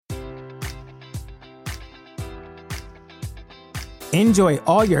Enjoy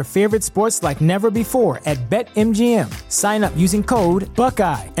all your favorite sports like never before at BetMGM. Sign up using code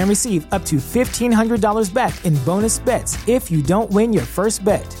Buckeye and receive up to $1,500 back in bonus bets if you don't win your first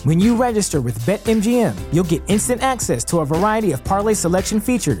bet. When you register with BetMGM, you'll get instant access to a variety of parlay selection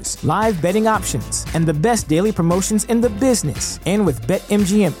features, live betting options, and the best daily promotions in the business. And with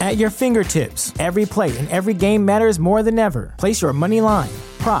BetMGM at your fingertips, every play and every game matters more than ever. Place your money line,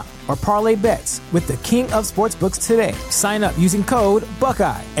 prop, or parlay bets with the king of sportsbooks today. Sign up using code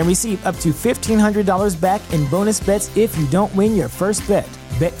Buckeye and receive up to $1,500 back in bonus bets if you don't win your first bet.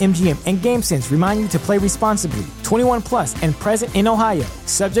 BetMGM and GameSense remind you to play responsibly. 21 plus and present in Ohio,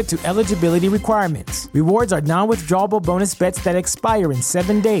 subject to eligibility requirements. Rewards are non-withdrawable bonus bets that expire in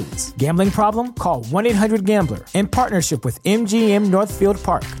 7 days. Gambling problem? Call 1-800-GAMBLER. In partnership with MGM Northfield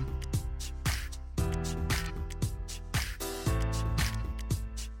Park.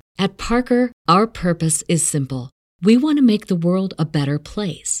 At Parker, our purpose is simple. We want to make the world a better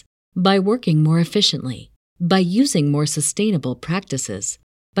place by working more efficiently, by using more sustainable practices,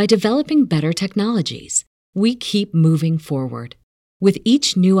 by developing better technologies. We keep moving forward. With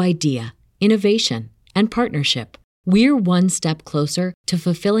each new idea, innovation, and partnership, we're one step closer to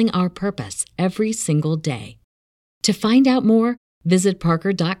fulfilling our purpose every single day. To find out more, visit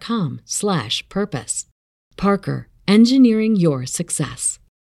parker.com/purpose. Parker, engineering your success.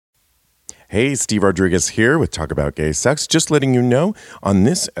 Hey, Steve Rodriguez here with Talk About Gay Sex. Just letting you know, on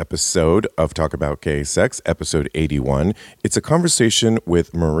this episode of Talk About Gay Sex, episode 81, it's a conversation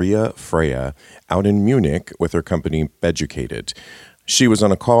with Maria Freya out in Munich with her company, Beducated. She was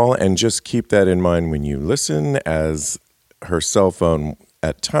on a call, and just keep that in mind when you listen, as her cell phone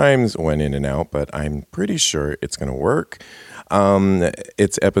at times went in and out, but I'm pretty sure it's going to work.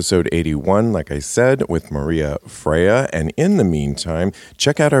 It's episode 81, like I said, with Maria Freya. And in the meantime,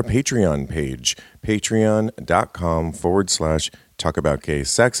 check out our Patreon page,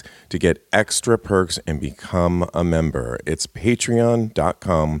 patreon.com/talkaboutgaysex to get extra perks and become a member. It's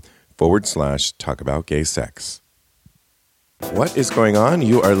patreon.com/talkaboutgaysex. What is going on?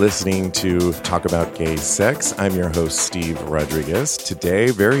 You are listening to Talk About Gay Sex. I'm your host, Steve Rodriguez. Today,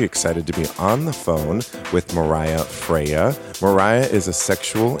 very excited to be on the phone with Maria Freya. Maria is a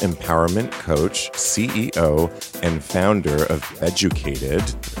sexual empowerment coach, CEO, and founder of Beducated.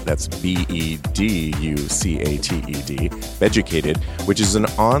 That's Beducated, Beducated, which is an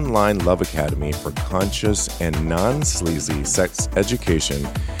online love academy for conscious and non-sleazy sex education.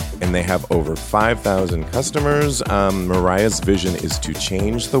 And they have over 5,000 customers. Mariah's vision is to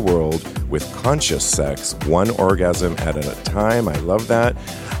change the world with conscious sex, one orgasm at a time. I love that.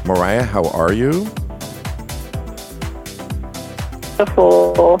 Mariah, how are you?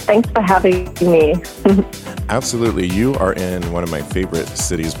 Wonderful. Thanks for having me. Absolutely. You are in one of my favorite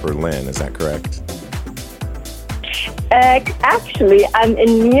cities, Berlin. Is that correct? Actually, I'm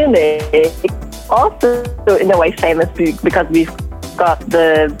in Munich. Also, in a way, famous because we've got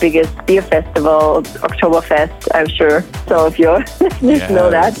the biggest beer festival, Oktoberfest, I'm sure. So if your listeners know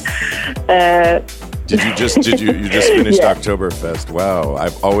that. Did you just finished Oktoberfest? Wow,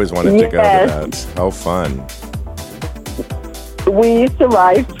 I've always wanted to go to that. How fun. We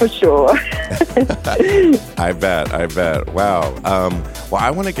survived for sure. I bet. Wow. Well,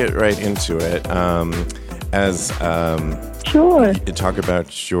 I want to get right into it. Sure. Talk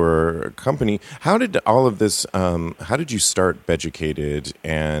about your company. How did all of this, how did you start Beducated?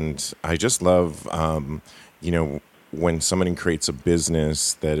 And I just love, when somebody creates a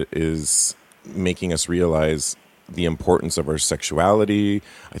business that is making us realize the importance of our sexuality.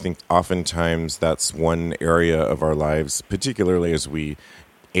 I think oftentimes that's one area of our lives, particularly as we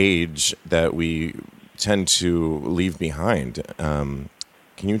age, that we tend to leave behind. Can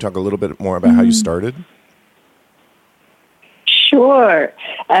you talk a little bit more about how you started? Sure.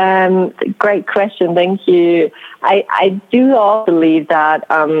 Great question. Thank you. I do also believe that,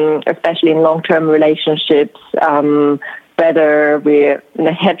 especially in long-term relationships, whether we're in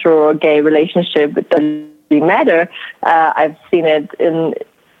a hetero or gay relationship, it doesn't really matter. I've seen it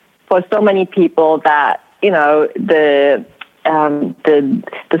for so many people that, the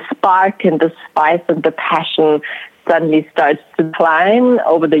spark and the spice and the passion suddenly starts to decline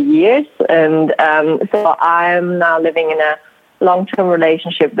over the years. And so I'm now living in a long-term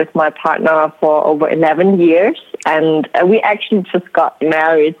relationship with my partner for over 11 years, and we actually just got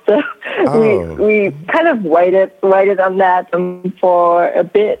married. So we kind of waited on that for a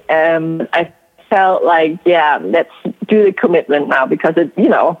bit. I felt like, let's do the commitment now because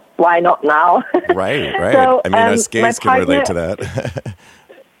why not now? Right. So, I mean, us gays can relate to that.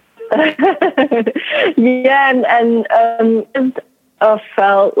 And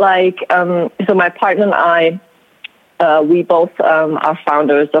felt like, so my partner and I We both are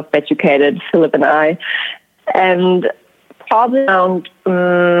founders of Beducated, Philip and I. And probably around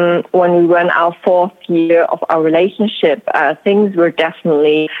when we were in our 4th year of our relationship, things were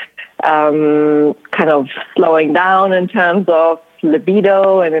definitely kind of slowing down in terms of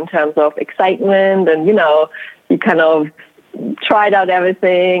libido and in terms of excitement. And, you know, you kind of tried out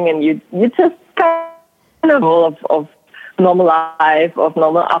everything and you just kind of normal life, of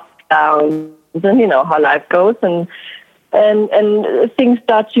normal ups and downs, and you know how life goes, and things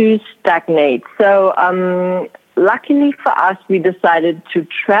start to stagnate. So luckily for us, we decided to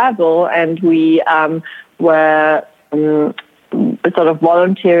travel, and we were sort of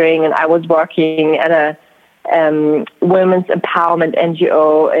volunteering, and I was working at a women's empowerment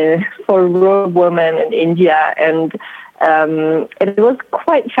NGO for rural women in India, and it was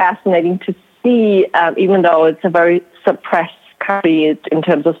quite fascinating to see, even though it's a very suppressed country in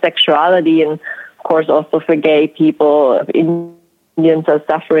terms of sexuality, and of course also for gay people, Indians are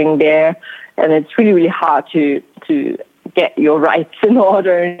suffering there, and it's really, really hard to get your rights in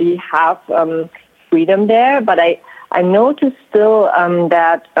order and have freedom there. But I noticed still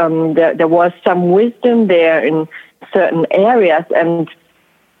that there was some wisdom there in certain areas, and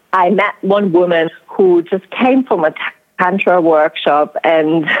I met one woman who just came from a Tantra workshop,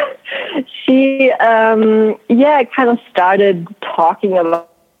 and she, kind of started talking about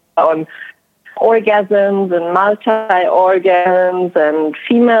orgasms and multi-organs and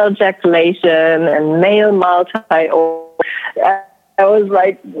female ejaculation and male multi-organs. I was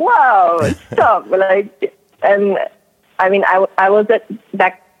like, wow, stop. And I mean, I was at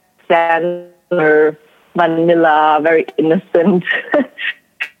back then, vanilla, very innocent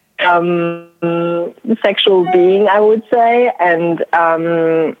sexual being, I would say, and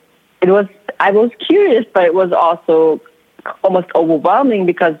I was curious, but it was also almost overwhelming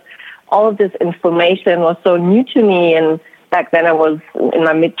because all of this information was so new to me, and back then I was in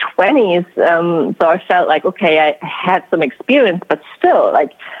my mid-20s, so I felt like, okay, I had some experience, but still,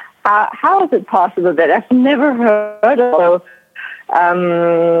 like, how is it possible that I've never heard of?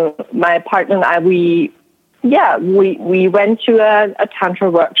 So, my partner and I, we went to a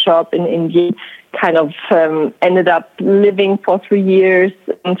Tantra workshop in India, kind of ended up living for 3 years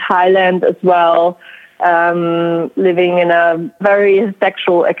in Thailand as well, living in a very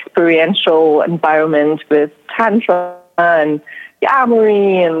sexual experiential environment with Tantra and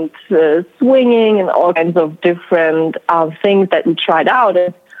Yamory and swinging and all kinds of different things that we tried out.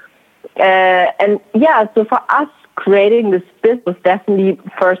 So for us, creating this business was definitely,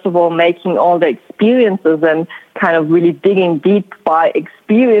 first of all, making all the experiences and kind of really digging deep by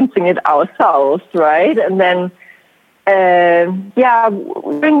experiencing it ourselves, right? And then,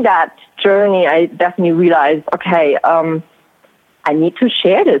 during that journey, I definitely realized, okay, I need to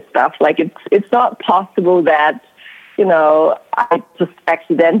share this stuff. Like, it's not possible that, you know, I just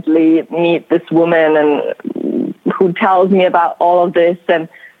accidentally meet this woman and who tells me about all of this, and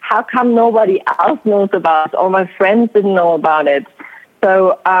how come nobody else knows about it? All my friends didn't know about it.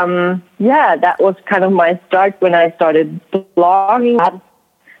 So, that was kind of my start when I started blogging.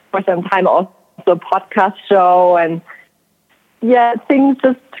 For some time, also a podcast show, and things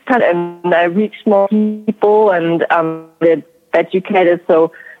just kind of, and I reached more people, and did Beducated,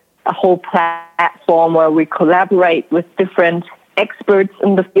 so a whole platform where we collaborate with different experts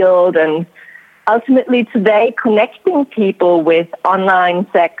in the field, and ultimately today connecting people with online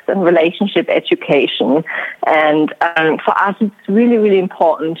sex and relationship education. And for us, it's really, really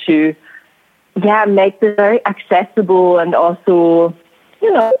important to make this very accessible and also,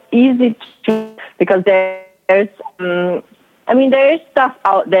 you know, easy to, because there is stuff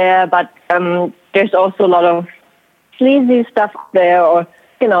out there, but there's also a lot of sleazy stuff there, or,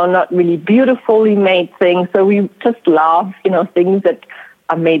 you know, not really beautifully made things. So we just love, you know, things that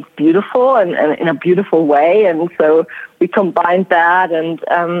are made beautiful and in a beautiful way. And so we combined that, and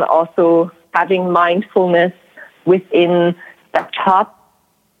also having mindfulness within that top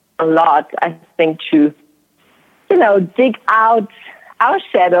a lot, I think, to, you know, dig out our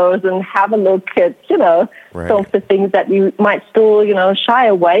shadows and have a look at, you know, some of the things that we might still, you know, shy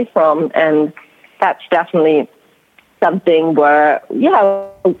away from. And that's definitely something where,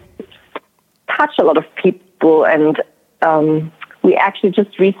 touch a lot of people. And we actually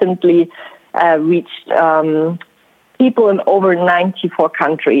just recently reached people in over 94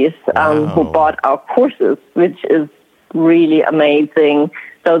 countries who bought our courses, which is really amazing.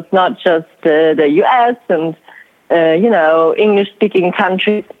 So it's not just the U.S. and, English-speaking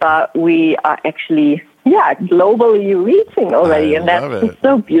countries, but we are actually, globally reaching already. And that's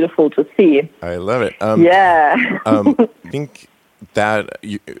so beautiful to see. I love it. I think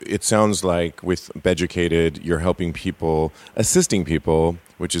it sounds like with Beducated, you're helping people, assisting people,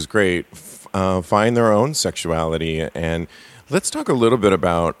 which is great, find their own sexuality. And let's talk a little bit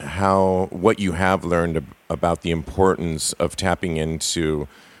about what you have learned about the importance of tapping into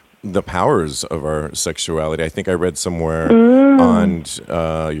the powers of our sexuality. I think I read somewhere on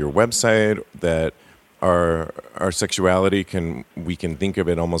your website that our sexuality we can think of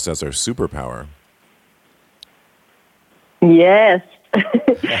it almost as our superpower. Yes.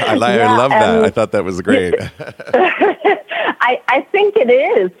 I love that. I thought that was great. I think it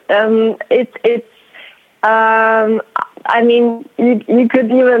is. I mean, you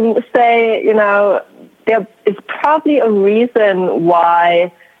could even say, there is probably a reason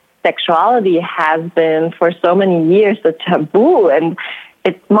why sexuality has been for so many years a taboo, and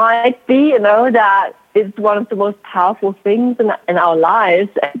it might be, that it's one of the most powerful things in our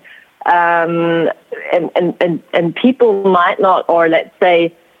lives. And people might not, or let's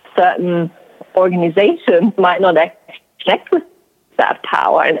say certain organizations might not connect with that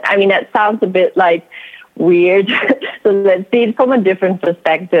power. And I mean, that sounds a bit like weird. So let's see it from a different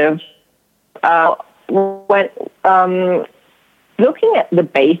perspective. When looking at the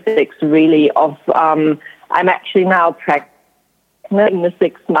basics, really, of I'm actually now pregnant in the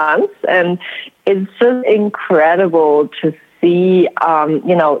 6 months, and it's just incredible to see,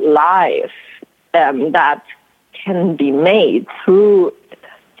 life that can be made through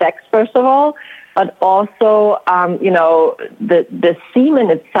sex, first of all, but also, the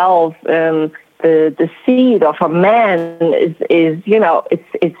semen itself, the seed of a man is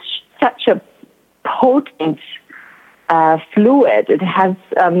it's such a potent fluid. It has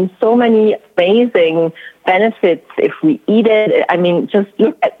so many amazing benefits if we eat it. I mean, just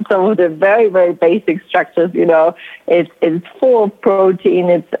look at some of the very, very basic structures. It's full of protein.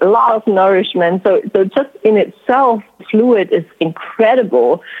 It's a lot of nourishment. So just in itself, fluid is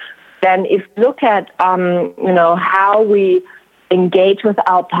incredible. Then if you look at how we engage with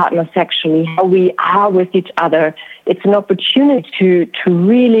our partner sexually, how we are with each other, it's an opportunity to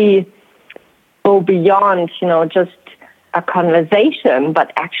really go beyond just a conversation,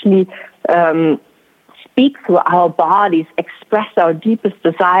 but actually speak through our bodies, express our deepest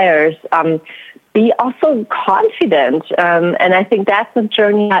desires, be also confident. And I think that's a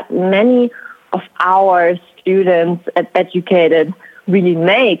journey that many of our students at Educated really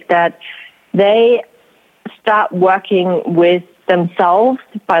make, that they start working with themselves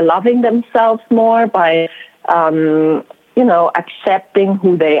by loving themselves more, by accepting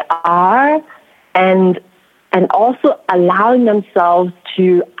who they are, and also allowing themselves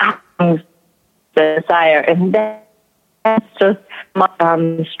to act on the desire. And that's just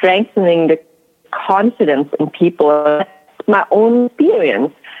strengthening the confidence in people. That's my own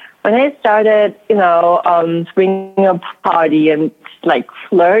experience. When I started, swinging a party and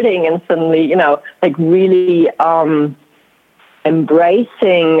flirting, and suddenly, really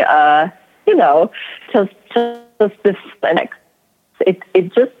embracing, just this.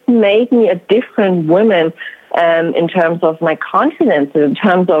 It just made me a different woman in terms of my confidence, in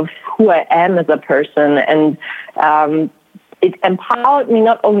terms of who I am as a person. And it empowered me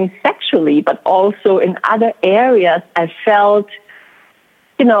not only sexually, but also in other areas. I felt,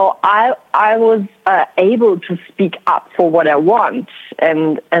 I was able to speak up for what I want,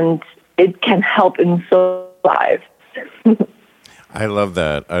 and it can help in so life. I love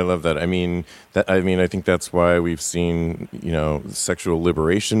that. I mean, I think that's why we've seen, sexual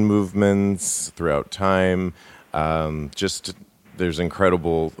liberation movements throughout time. There's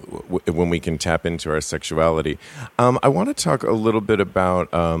incredible when we can tap into our sexuality. I want to talk a little bit about,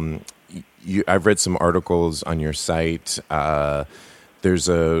 I've read some articles on your site. There's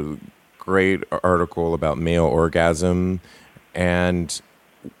a great article about male orgasm, and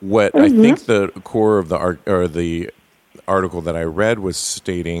what I think the core of the article that I read was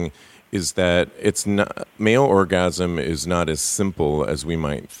stating is that male orgasm is not as simple as we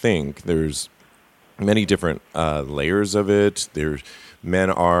might think. There's many different layers of it.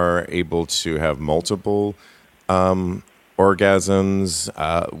 Men are able to have multiple orgasms.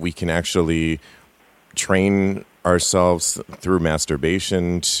 We can actually train ourselves through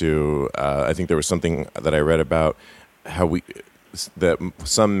masturbation to, I think there was something that I read about how that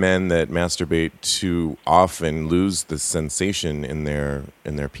some men that masturbate too often lose the sensation in their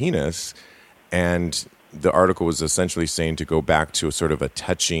penis, and the article was essentially saying to go back to a sort of a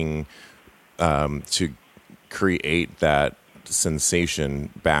touching to create that sensation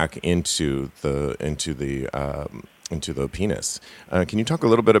back into the penis. Can you talk a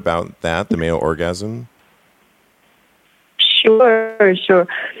little bit about that, the male orgasm? Sure.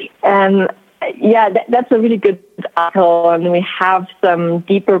 Yeah, that's a really good article, and we have some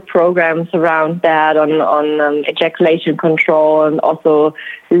deeper programs around that on ejaculation control and also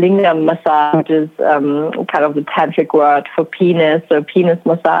lingam massage, which is kind of the tantric word for penis, or penis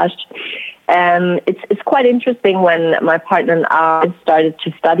massage. And it's quite interesting when my partner and I started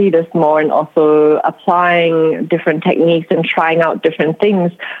to study this more and also applying different techniques and trying out different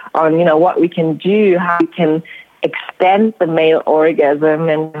things on, what we can do, how we can extend the male orgasm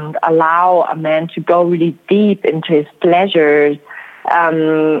and allow a man to go really deep into his pleasures.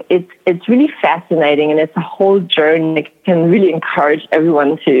 It's really fascinating, and it's a whole journey that can really encourage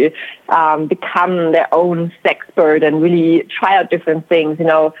everyone to become their own sexpert and really try out different things,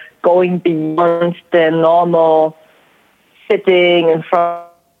 going beyond the normal sitting in front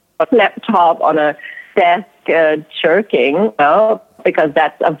of a laptop on a desk jerking, because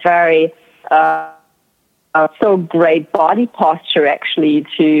that's a very so great body posture actually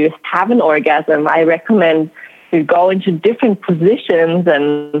to have an orgasm. I recommend you go into different positions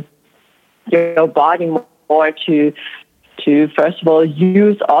and your body more to first of all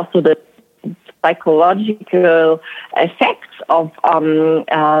use also the psychological effects of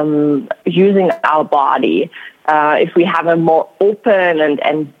using our body. If we have a more open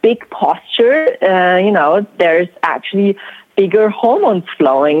and big posture, there's actually bigger hormones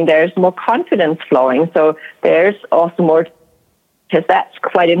flowing. There's more confidence flowing. So there's also more, because that's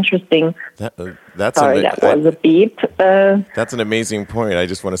quite interesting. That was a beep. That's an amazing point. I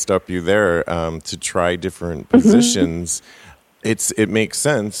just want to stop you there to try different positions. It makes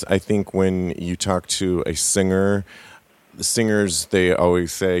sense. I think when you talk to a singer, the singers, they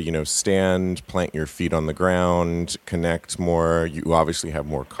always say, stand, plant your feet on the ground, connect more. You obviously have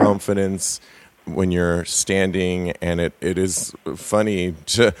more confidence when you're standing, and it is funny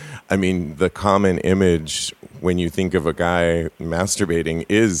the common image when you think of a guy masturbating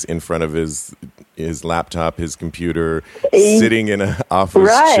is in front of his laptop, his computer, sitting in an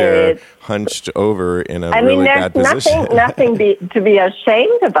office chair, hunched over in a really bad position. Nothing to be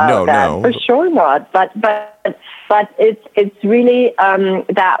ashamed about for sure not. But it's really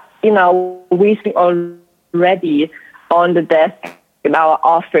that we see already on the desk in our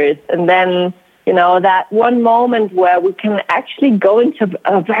office, and then that one moment where we can actually go into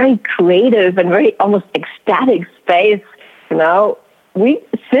a very creative and very almost ecstatic space, we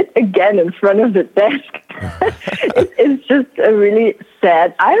sit again in front of the desk. It's just a really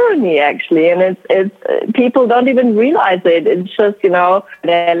sad irony, actually, and it's people don't even realize it. It's just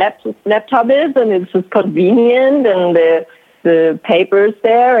their laptop is, and it's just convenient, and the paper's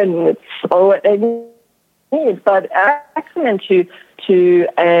there, and it's all what they need. But excellent to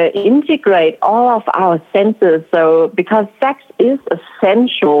integrate all of our senses. So because sex is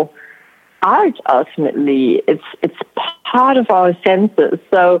essential art, ultimately, it's part of our senses.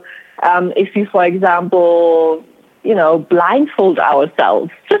 So if you, for example, blindfold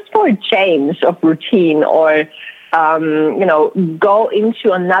ourselves just for a change of routine, or go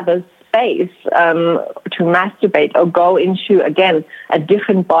into another space to masturbate, or go into, again, a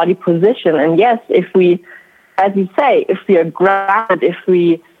different body position. And yes, if we, as you say, if we are grounded,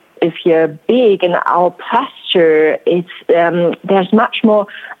 if you're big in our posture, it's there's much more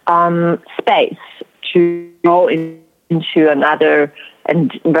space to go into another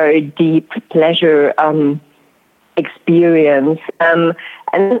and very deep pleasure experience. And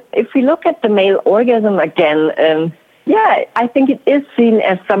if we look at the male orgasm again, I think it is seen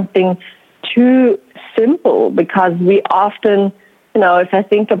as something too simple, because we often, if I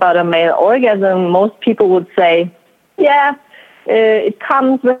think about a male orgasm, most people would say, it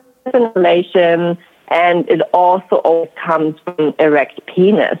comes with inhalation, and it also always comes from erect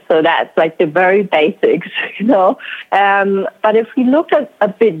penis. So that's like the very basics, But if we look at a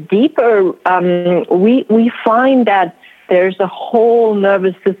bit deeper, we find that there's a whole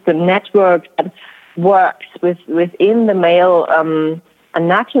nervous system network that works within the male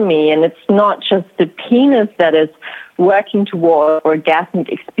anatomy, and it's not just the penis that is working toward orgasmic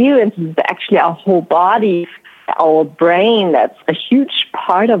experiences, but actually our whole body, our brain, that's a huge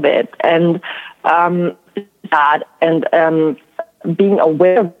part of it. And being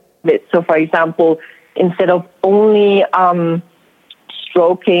aware of it. So, for example, instead of only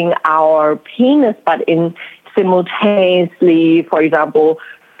stroking our penis, but in simultaneously, for example,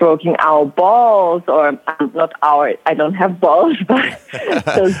 stroking our balls, or not our, I don't have balls, but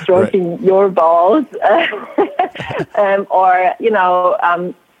so stroking your balls, or,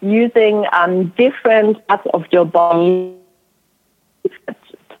 using different parts of your body,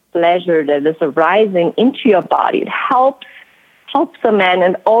 pleasure that is arising into your body. It helps a man,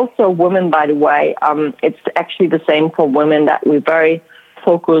 and also women, by the way. It's actually the same for women, that we very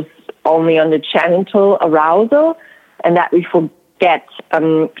focus only on the genital arousal, and that we forget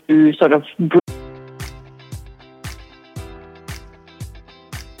to sort of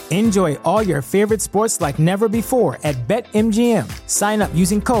Enjoy all your favorite sports like never before at BetMGM. Sign up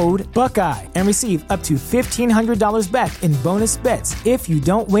using code Buckeye and receive up to $1,500 back in bonus bets if you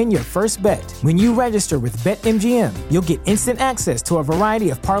don't win your first bet. When you register with BetMGM, you'll get instant access to a variety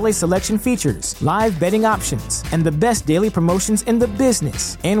of parlay selection features, live betting options, and the best daily promotions in the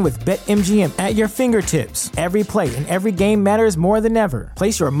business. And with BetMGM at your fingertips, every play and every game matters more than ever.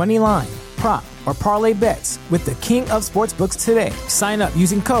 Place your money line, prop, or parlay bets with the king of sportsbooks today. Sign up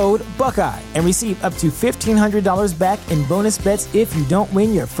using code Buckeye and receive up to $1,500 back in bonus bets if you don't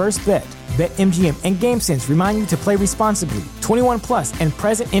win your first bet. BetMGM and GameSense remind you to play responsibly. 21 plus and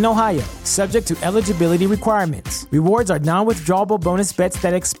present in Ohio, subject to eligibility requirements. Rewards are non-withdrawable bonus bets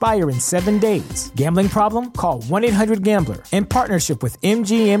that expire in 7 days. Gambling problem? Call 1-800-GAMBLER. In partnership with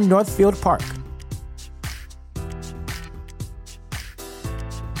MGM Northfield Park.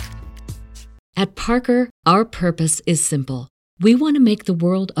 At Parker, our purpose is simple. We want to make the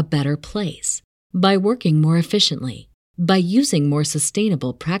world a better place by working more efficiently, by using more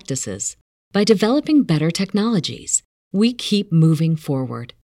sustainable practices, by developing better technologies. We keep moving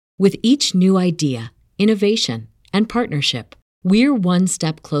forward. With each new idea, innovation, and partnership, we're one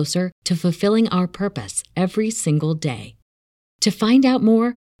step closer to fulfilling our purpose every single day. To find out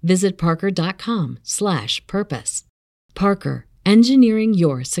more, visit parker.com/purpose. Parker, engineering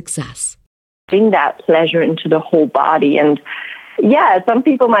your success. bring that pleasure into the whole body. And yeah, some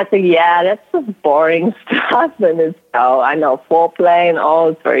people might say, yeah, that's just boring stuff. And it's, I know foreplay and all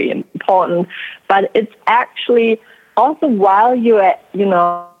is very important. But it's actually also while you're at,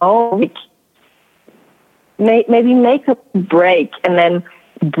 maybe make a break and then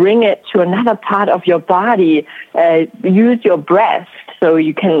bring it to another part of your body. Use your breath so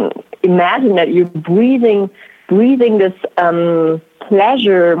you can imagine that you're breathing this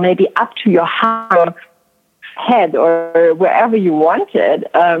pleasure maybe up to your head or wherever you want it,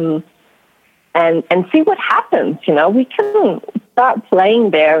 and see what happens. We can start playing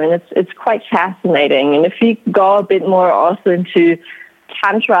there, and it's quite fascinating. And if you go a bit more also into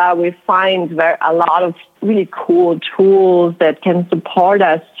Tantra, we find a lot of really cool tools that can support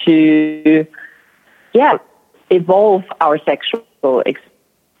us to, evolve our sexual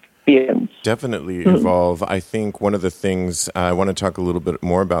experience. Definitely evolve. I think one of the things, I want to talk a little bit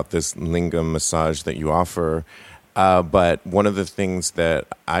more about this lingam massage that you offer, but one of the things that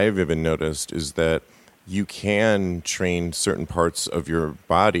I've even noticed is that you can train certain parts of your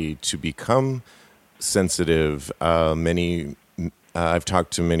body to become sensitive. I've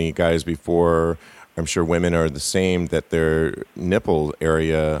talked to many guys before, I'm sure women are the same, that their nipple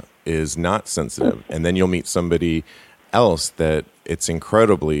area is not sensitive. And then you'll meet somebody else that it's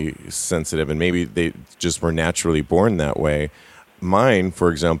incredibly sensitive, and maybe they just were naturally born that way. Mine,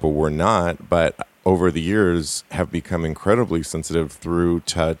 for example, were not, but over the years have become incredibly sensitive through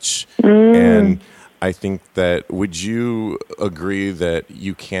touch. And I think that, would you agree that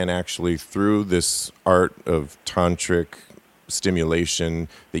you can actually, through this art of tantric stimulation,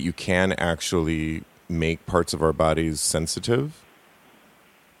 that you can actually make parts of our bodies sensitive?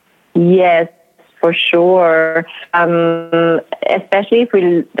 Yes, for sure. Especially if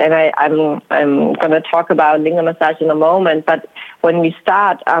we, and I'm going to talk about lingam massage in a moment, but when we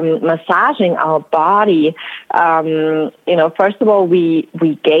start massaging our body, first of all, we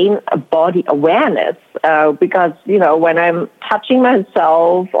gain a body awareness because, when I'm touching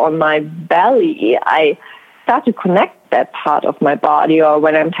myself on my belly, I start to connect that part of my body, or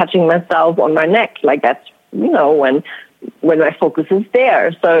when I'm touching myself on my neck, like that's, when my focus is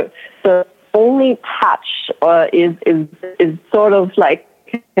there. So only touch is sort of like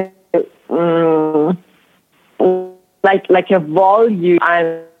a volume.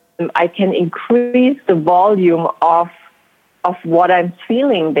 I can increase the volume of what I'm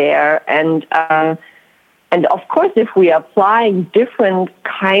feeling there, and of course, if we are applying different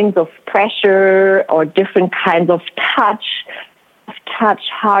kinds of pressure or different kinds of touch,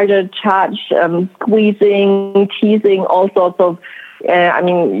 harder touch, squeezing, teasing, all sorts of,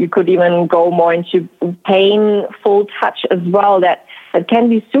 you could even go more into painful touch as well. That can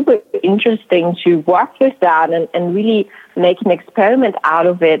be super interesting to work with that and really make an experiment out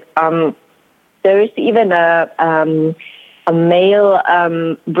of it. There is even a male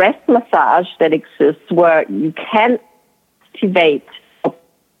breast massage that exists where you can activate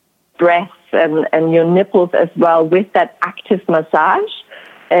breasts and your nipples as well with that active massage.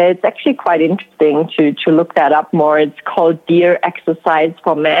 It's actually quite interesting to look that up more. It's called Deer Exercise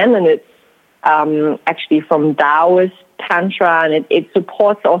for Men, and actually from Taoist Tantra, and it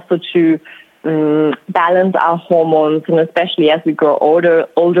supports also to balance our hormones, and especially as we grow older,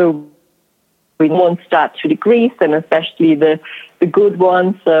 hormones start to decrease, and especially the good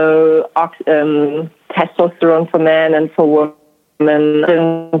ones, so testosterone for men and for women.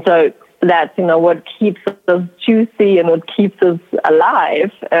 And so that's, what keeps us juicy and what keeps us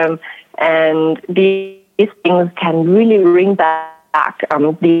alive. And these things can really bring back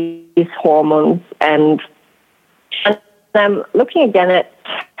these hormones. And I'm looking again at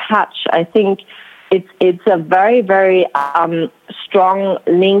touch. I think it's a very, very strong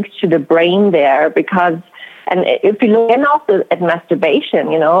link to the brain there, because, and if you look also at masturbation,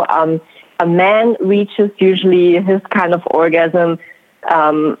 a man reaches usually his kind of orgasm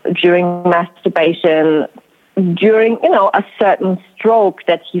during masturbation, during, a certain stroke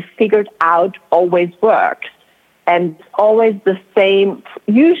that he figured out always works. And always the same,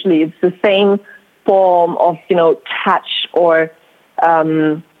 usually it's the same form of, touch or,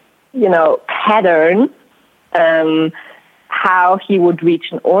 pattern, how he would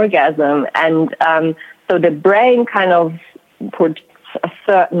reach an orgasm. And so the brain kind of puts a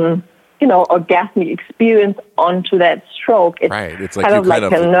certain, orgasmic experience onto that stroke. It's right. It's like kind of like a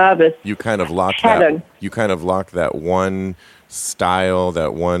nervous you kind of lock pattern. You kind of lock that one style,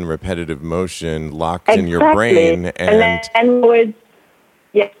 that one repetitive motion locked in your brain. And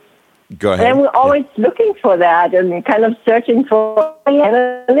yes. Go ahead. And we're always looking for that and kind of searching for a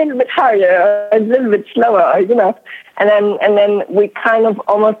little bit harder, a little bit slower, and then we kind of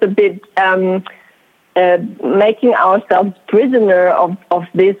almost a bit making ourselves prisoner of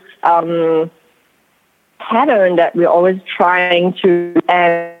this pattern that we're always trying to.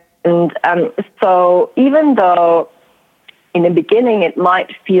 And so even though in the beginning it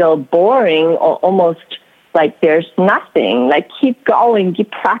might feel boring or almost like there's nothing, like keep going, keep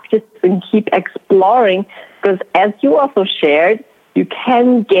practicing, keep exploring, because as you also shared, you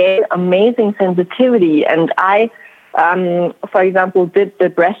can gain amazing sensitivity. And I, for example, did the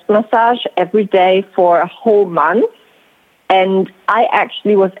breast massage every day for a whole month, and I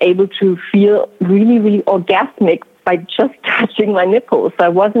actually was able to feel really, really orgasmic by just touching my nipples. So I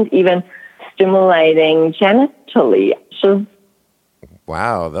wasn't even stimulating genitally. Just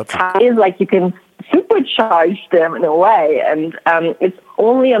wow, that's it's like you can supercharge them in a way, and it's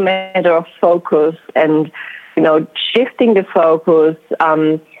only a matter of focus and shifting the focus,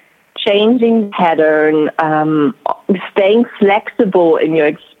 changing pattern, staying flexible in your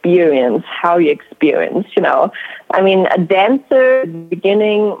experience, how you experience. I mean, a dancer at the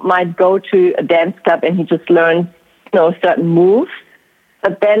beginning might go to a dance club and he just learns certain moves.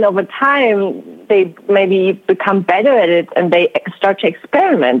 But then over time, they maybe become better at it and they start to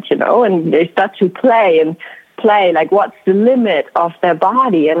experiment, and they start to play, like what's the limit of their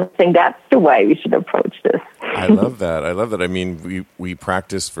body. And I think that's the way we should approach this. I love that. I mean, we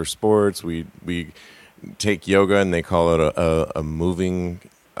practice for sports. We take yoga and they call it a moving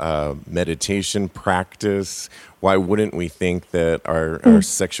meditation practice. Why wouldn't we think that our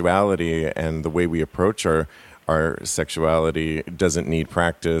sexuality and the way we approach our sexuality doesn't need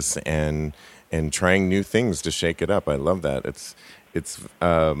practice and trying new things to shake it up? I love that. It's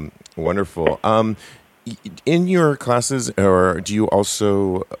wonderful. In your classes, or do you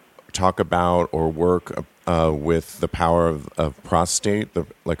also talk about or work with the power of prostate,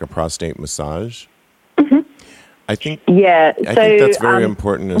 like a prostate massage? Mm-hmm. I think that's very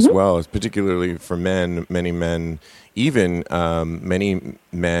important as well, particularly for men. Many men, even many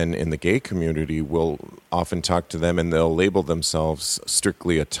men in the gay community, will often talk to them and they'll label themselves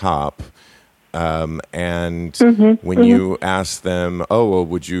strictly a top. And when you ask them, "Oh, well,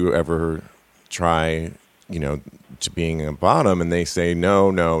 would you ever try, to being a bottom?" and they say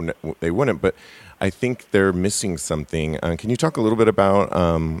no, they wouldn't. But I think they're missing something. Can you talk a little bit about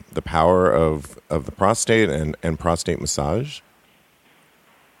the power of the prostate and prostate massage?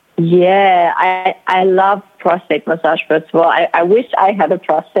 Yeah, I love prostate massage. First of all, I wish I had a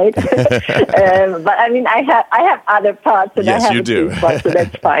prostate, but I mean, I have other parts, and yes, I have you do. Spot, so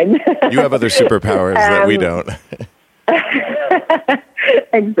that's fine. You have other superpowers that we don't.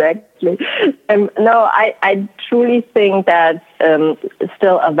 Exactly. No, I truly think that's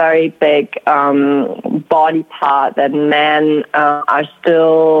still a very big body part that men are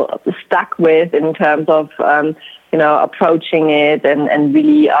still stuck with in terms of approaching it and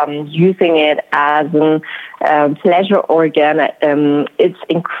really using it as a pleasure organ. It's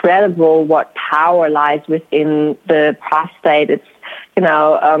incredible what power lies within the prostate. It's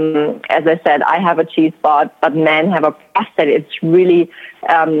as I said, I have a G-spot, but men have a prostate. It's really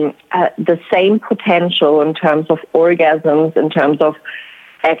the same potential in terms of orgasms, in terms of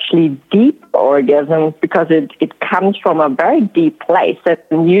actually deep orgasms because it comes from a very deep place.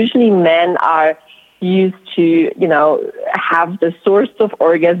 And usually men are used to, have the source of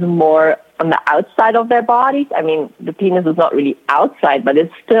orgasm more on the outside of their bodies. I mean, the penis is not really outside, but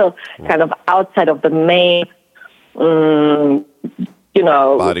it's still kind of outside of the main,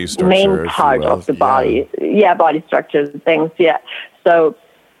 body structure, main part of the body. Yeah, body structures and things, yeah. So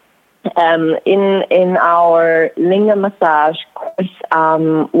in our Linga massage course,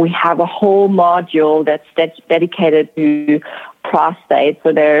 we have a whole module that's dedicated to prostate.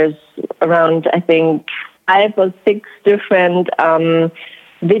 So there's around, I think, 5 or 6 different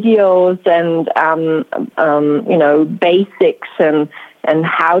videos and basics and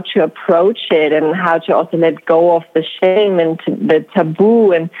how to approach it and how to also let go of the shame and the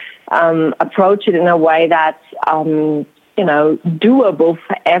taboo and approach it in a way that's doable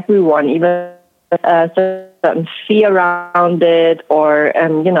for everyone, even certain fear around it, or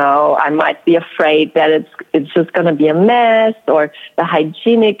I might be afraid that it's just going to be a mess, or the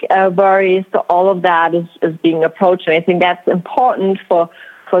hygienic worries. So all of that is being approached, and I think that's important for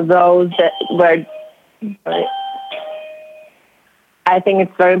those I think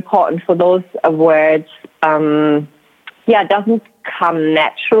it's very important for those where it doesn't come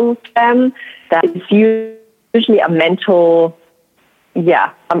natural to them. That it's usually a mental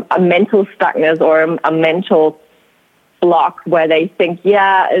stuckness or a mental block where they think,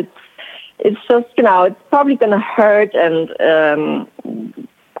 it's just, it's probably going to hurt. And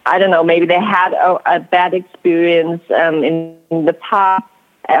I don't know, maybe they had a bad experience in the past.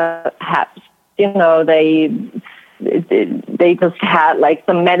 Perhaps, they just had like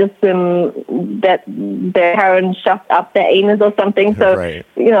some medicine that their parents shoved up their anus or something. So, right.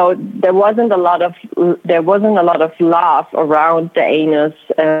 There wasn't a lot of love around the anus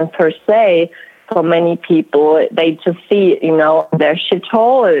per se. For many people, they just see, their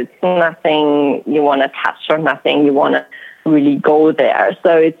shithole. It's nothing you want to touch or nothing you want to really go there.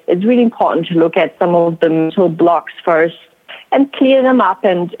 So it's really important to look at some of the mental blocks first and clear them up.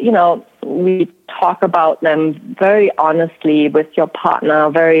 And, we talk about them very honestly with your partner,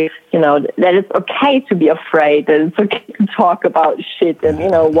 that it's okay to be afraid, that it's okay to talk about shit and,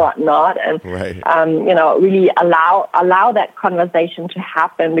 whatnot. And, right. Really allow that conversation to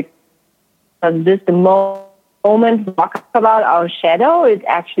happen, because the moment we talk about our shadow, it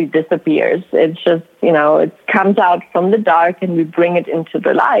actually disappears. It's just, it comes out from the dark and we bring it into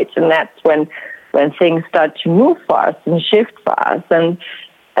the light. And that's when things start to move for us and shift for us.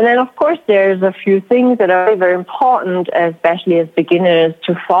 And then, of course, there's a few things that are very, very important, especially as beginners,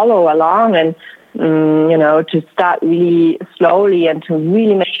 to follow along and, to start really slowly and to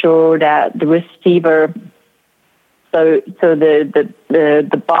really make sure that the receiver, so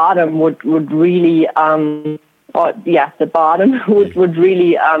the bottom would really, the bottom would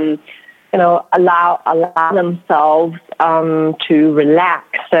really, allow themselves to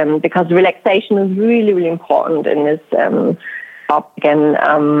relax, because relaxation is really, really important in this topic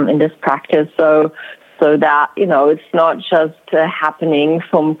and in this practice. So that, it's not just happening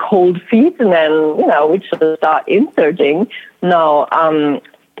from cold feet and then, we just start inserting. No,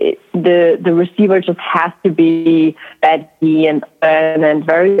 the receiver just has to be ready and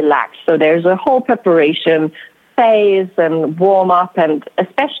very relaxed. So there's a whole preparation phase and warm up, and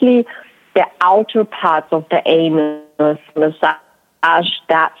especially the outer parts of the anus, massage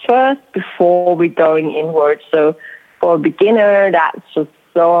that first before we're going inward. So for a beginner, that's just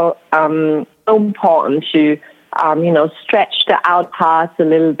so important to, stretch the out parts a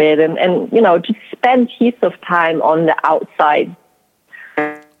little bit and to spend heaps of time on the outside.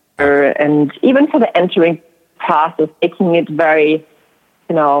 And even for the entering process, making it very,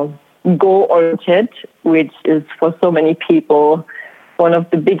 goal-oriented, which is for so many people one of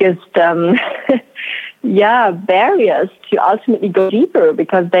the biggest barriers to ultimately go deeper,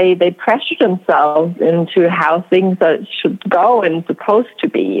 because they pressure themselves into how things should go and supposed to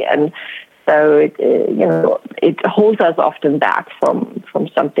be. And so it holds us often back from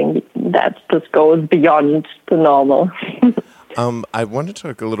something that just goes beyond the normal. I want to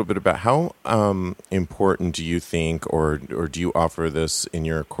talk a little bit about how important do you think, or do you offer this in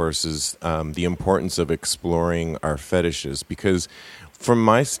your courses, the importance of exploring our fetishes? Because from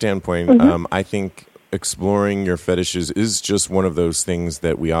my standpoint, I think exploring your fetishes is just one of those things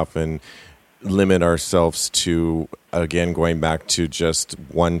that we often limit ourselves to, again, going back to just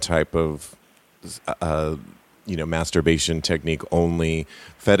one type of masturbation technique only.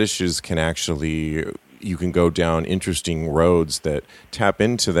 Fetishes can actually, you can go down interesting roads that tap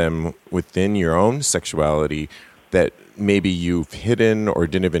into them within your own sexuality that maybe you've hidden or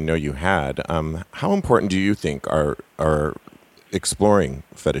didn't even know you had. How important do you think are exploring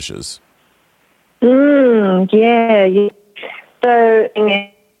fetishes? Yeah. So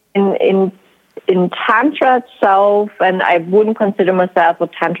in Tantra itself, and I wouldn't consider myself a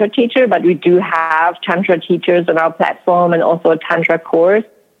Tantra teacher, but we do have Tantra teachers on our platform and also a Tantra course.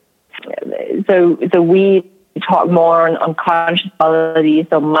 So we talk more on conscious sexuality,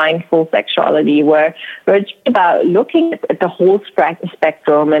 so mindful sexuality, where it's about looking at the whole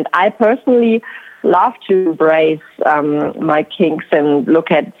spectrum. And I personally love to embrace my kinks and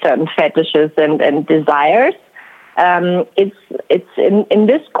look at certain fetishes and desires. It's in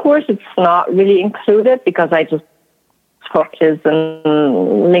this course, it's not really included because I just focus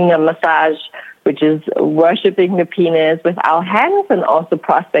on linga massage, which is worshipping the penis with our hands, and also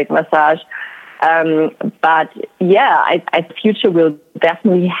prostate massage. But yeah, I future will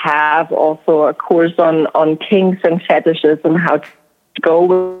definitely have also a course on kinks and fetishes and how to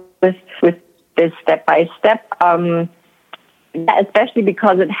go with this step by step. Especially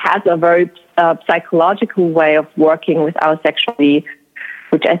because it has a very psychological way of working with our sexuality,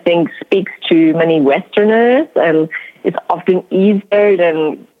 which I think speaks to many Westerners, and it's often easier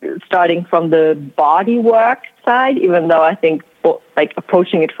than starting from the body work side, even though I think like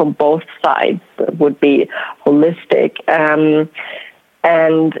approaching it from both sides would be holistic.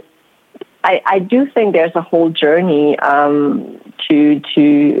 And I do think there's a whole journey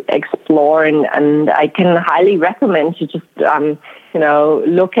to explore, and I can highly recommend to just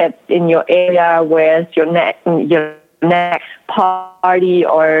look at in your area where's your next party,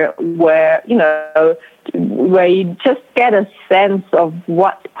 or where you just get a sense of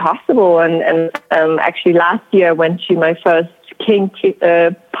what's possible. And actually last year I went to my first kink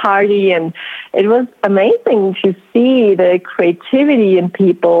party, and it was amazing to see the creativity in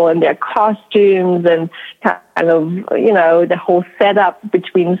people and their costumes, and kind of the whole setup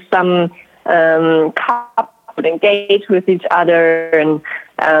between some couples would engage with each other, and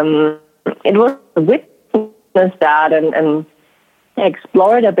it was a witness that and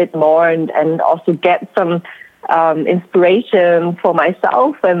explore it a bit more, and also get some inspiration for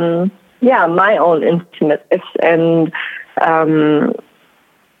myself and my own intimacies. And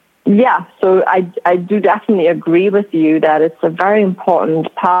so I do definitely agree with you that it's a very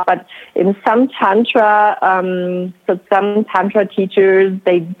important part. But in some Tantra, some Tantra teachers,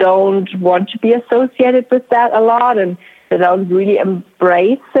 they don't want to be associated with that a lot, and they don't really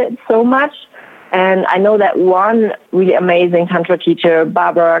embrace it so much. And I know that one really amazing Tantra teacher,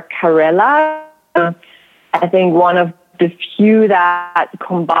 Barbara Carrella, I think one of the few that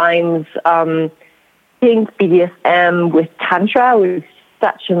combines kink, BDSM with Tantra with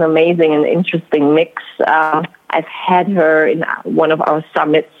such an amazing and interesting mix. I've had her in one of our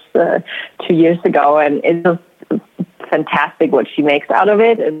summits 2 years ago, and it was fantastic what she makes out of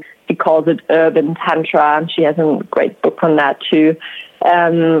it. And she calls it urban Tantra, and she has a great book on that too.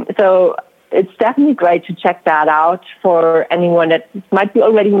 So it's definitely great to check that out for anyone that might be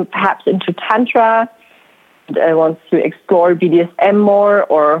already perhaps into Tantra, wants to explore BDSM more,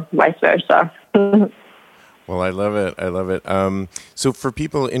 or vice versa. Well, I love it. I love it. So for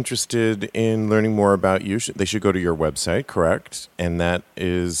people interested in learning more about you, they should go to your website, correct? And that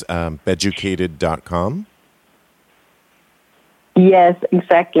is beducated.com? Yes,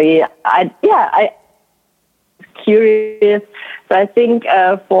 exactly. I'm curious. So I think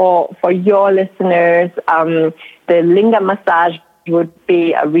for your listeners, the linga massage would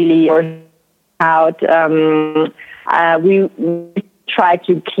be a really out. We try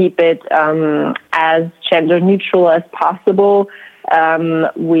to keep it as gender neutral as possible. I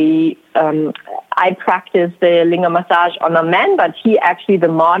practice the linga massage on a man, but he actually, the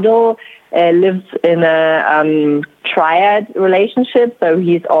model, lives in a triad relationship. So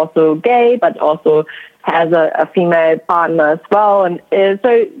he's also gay, but also has a female partner as well. And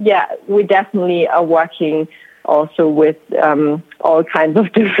we definitely are working also with all kinds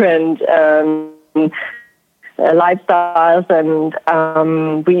of different lifestyles, and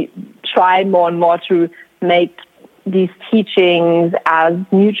we try more and more to make these teachings as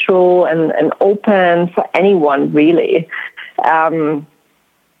neutral and open for anyone, really.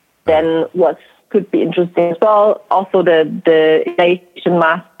 Then what could be interesting as well, also the Elation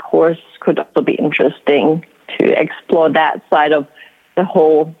Mask course could also be interesting to explore that side of the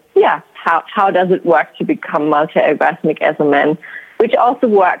whole, how does it work to become multi-orgasmic as a man, which also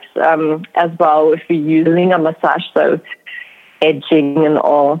works as well if we use linga massage, so edging and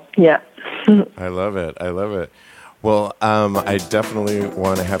all. I love it. Well, I definitely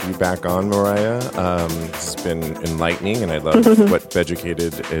want to have you back on, Mariah. It's been enlightening, and I love what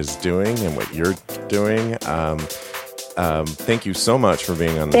Beducated is doing and what you're doing. Thank you so much for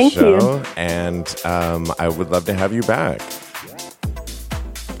being on the show. Thank you. And I would love to have you back.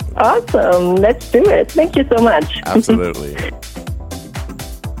 Awesome. Let's do it. Thank you so much. Absolutely.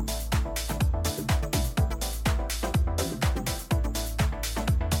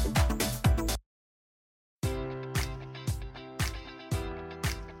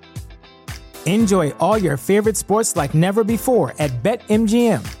 Enjoy all your favorite sports like never before at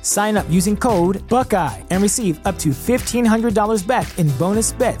BetMGM. Sign up using code Buckeye and receive up to $1,500 back in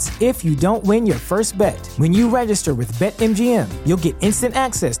bonus bets if you don't win your first bet. When you register with BetMGM, you'll get instant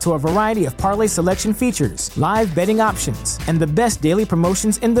access to a variety of parlay selection features, live betting options, and the best daily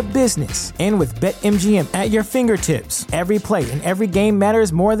promotions in the business. And with BetMGM at your fingertips, every play and every game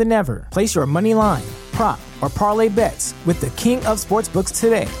matters more than ever. Place your money line, prop, or parlay bets with the king of sportsbooks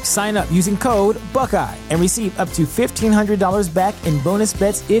today. Sign up using code Buckeye and receive up to $1,500 back in bonus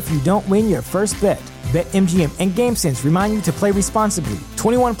bets if you don't win your first bet. BetMGM and GameSense remind you to play responsibly.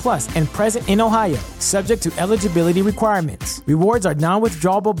 21 plus and present in Ohio, subject to eligibility requirements. Rewards are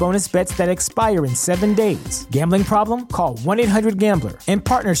non-withdrawable bonus bets that expire in 7 days. Gambling problem? Call 1-800-GAMBLER in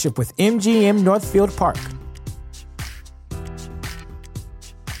partnership with MGM Northfield Park.